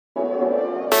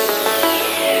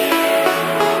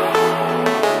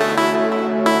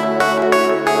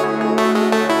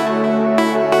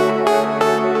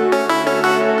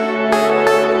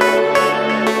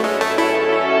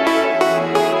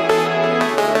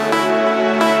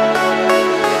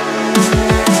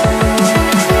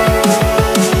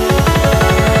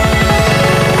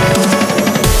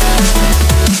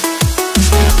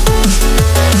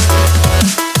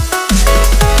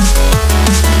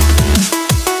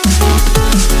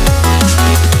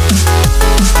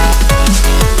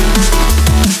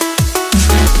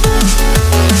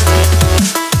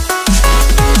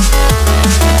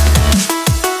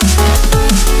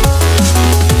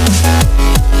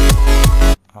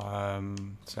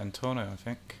Centorno, I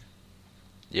think.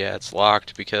 Yeah, it's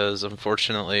locked because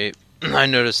unfortunately I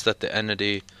noticed that the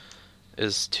entity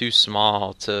is too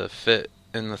small to fit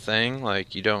in the thing.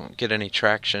 Like, you don't get any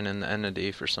traction in the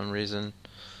entity for some reason.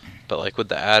 But like with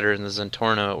the adder and the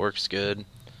Zentorno, it works good.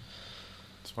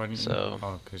 That's why didn't you? So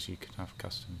Oh, because you can have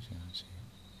customs. Yeah, I see.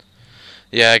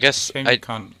 yeah, I It's a guess shame you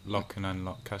can't lock and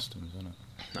unlock customs, isn't it?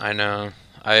 I know.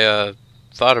 I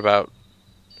thought about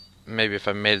maybe if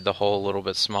I made the hole a little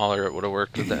bit smaller, it would have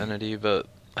worked with the entity, but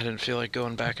I didn't feel like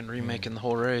going back and Yeah. remaking the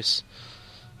whole race.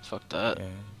 Fuck that. Yeah.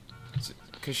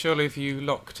 Because surely if you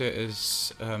locked it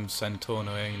as Centorno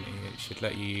only, it should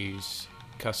let you use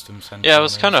custom Yeah, I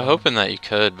was Centorno kind as of well. hoping that you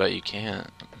could, but you can't,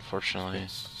 It's a unfortunately. bit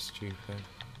stupid.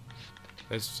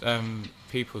 There's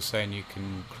people saying you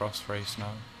can cross race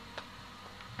now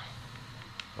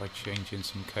by changing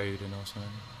some coding or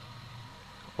something.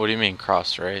 What do you mean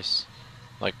cross race?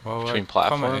 Like Well, I between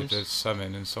commented platforms? as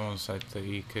something and someone said that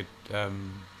you could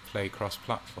play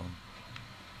cross-platform.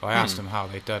 But I asked Hmm. them how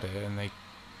they did it, and they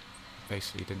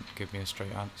basically didn't give me a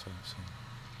straight answer. So.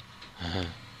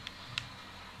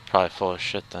 Probably full of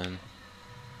shit then.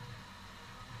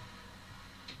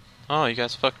 Oh, you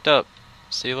guys fucked up.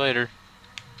 See you later.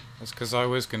 That's because I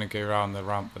was going to go around the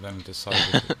ramp, but then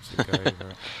decided to go over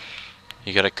it.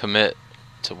 You gotta commit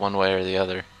to one way or the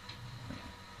other.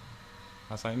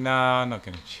 I was like, nah, I'm not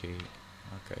going to cheat.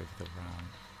 I'll go over the ramp.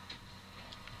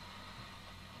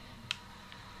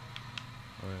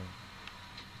 Well,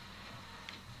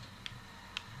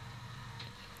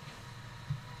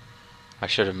 I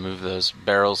should have moved those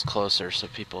barrels closer so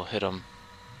people hit them.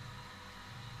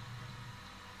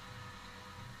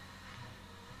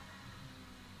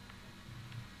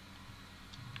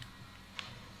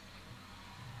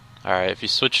 Alright, if you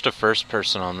switch to first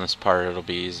person on this part, it'll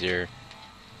be easier.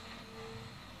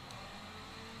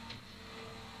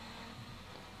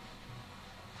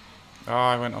 oh,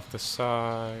 I went off the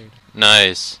side.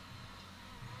 Nice.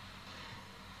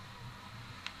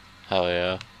 Hell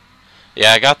yeah.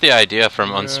 Yeah, I got the idea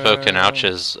from Unspoken Yeah.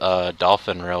 Ouch's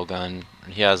Dolphin Railgun.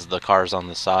 He has the cars on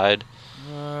the side.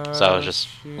 So I was just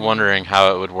Shit. wondering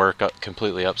how it would work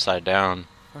completely upside down.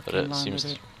 But Fucking it landed seems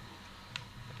to it.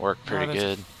 work Oh, pretty there's a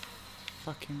good.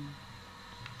 fucking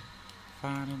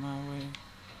fan in my way.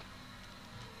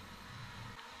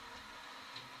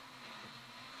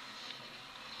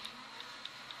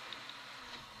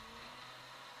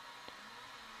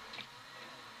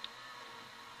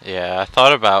 Yeah, I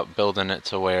thought about building it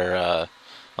to where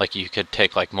like you could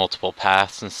take like multiple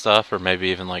paths and stuff, or maybe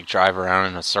even like drive around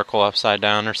in a circle upside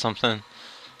down or something.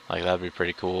 Like that'd be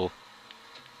pretty cool.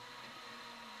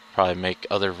 Probably make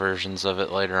other versions of it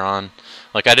later on.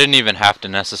 Like I didn't even have to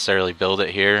necessarily build it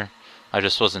here. I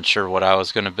just wasn't sure what I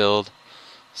was gonna build,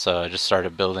 so I just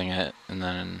started building it, and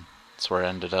then that's where it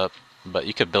ended up. But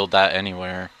you could build that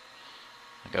anywhere,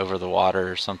 like over the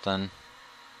water or something.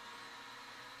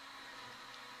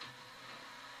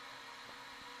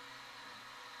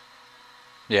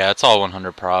 Yeah, it's all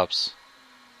 100 props.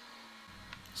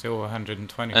 Still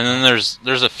 120 And then props.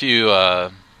 there's a few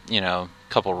you know,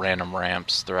 couple random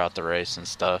ramps throughout the race and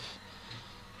stuff.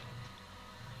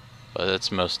 But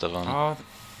it's most of them. Oh, the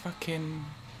fucking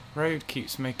road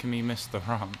keeps making me miss the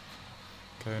ramp.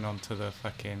 Going on to the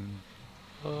fucking...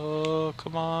 Oh,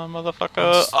 come on, I'm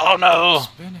motherfucker. Oh no.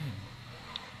 spinning.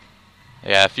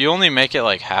 Yeah, if you only make it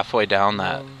like halfway down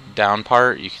that Whoa. down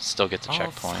part, you can still get the Oh,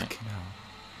 checkpoint. fucking hell.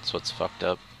 That's what's fucked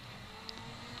up.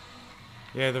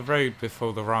 Yeah, the road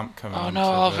before the ramp coming Oh on no, to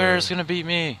Alvera's the... gonna beat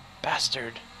me.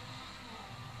 Bastard.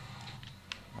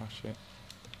 Oh, shit.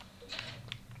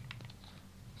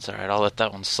 It's alright, I'll let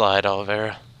that one slide,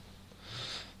 Alvera.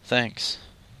 Thanks.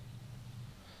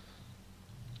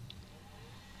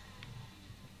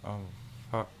 Oh,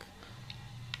 fuck.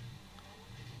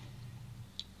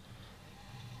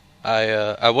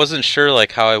 I wasn't sure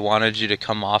like how I wanted you to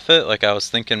come off it. Like I was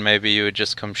thinking maybe you would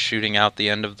just come shooting out the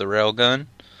end of the railgun.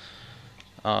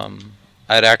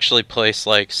 I'd actually place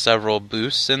like several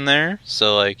boosts in there,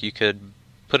 so like you could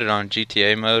put it on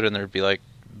GTA mode and there'd be like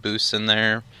boosts in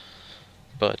there.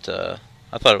 But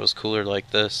I thought it was cooler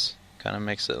like this. Kind of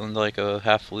makes it into like a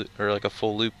half loop or like a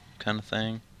full loop kind of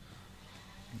thing.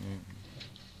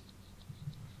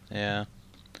 Yeah,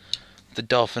 the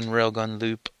dolphin railgun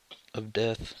loop of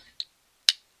death.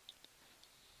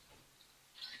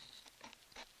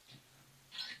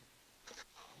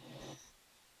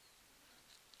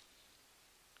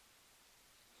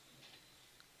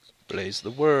 Blaze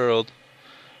the world.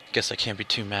 Guess I can't be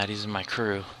too mad. He's in my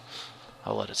crew.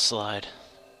 I'll let it slide.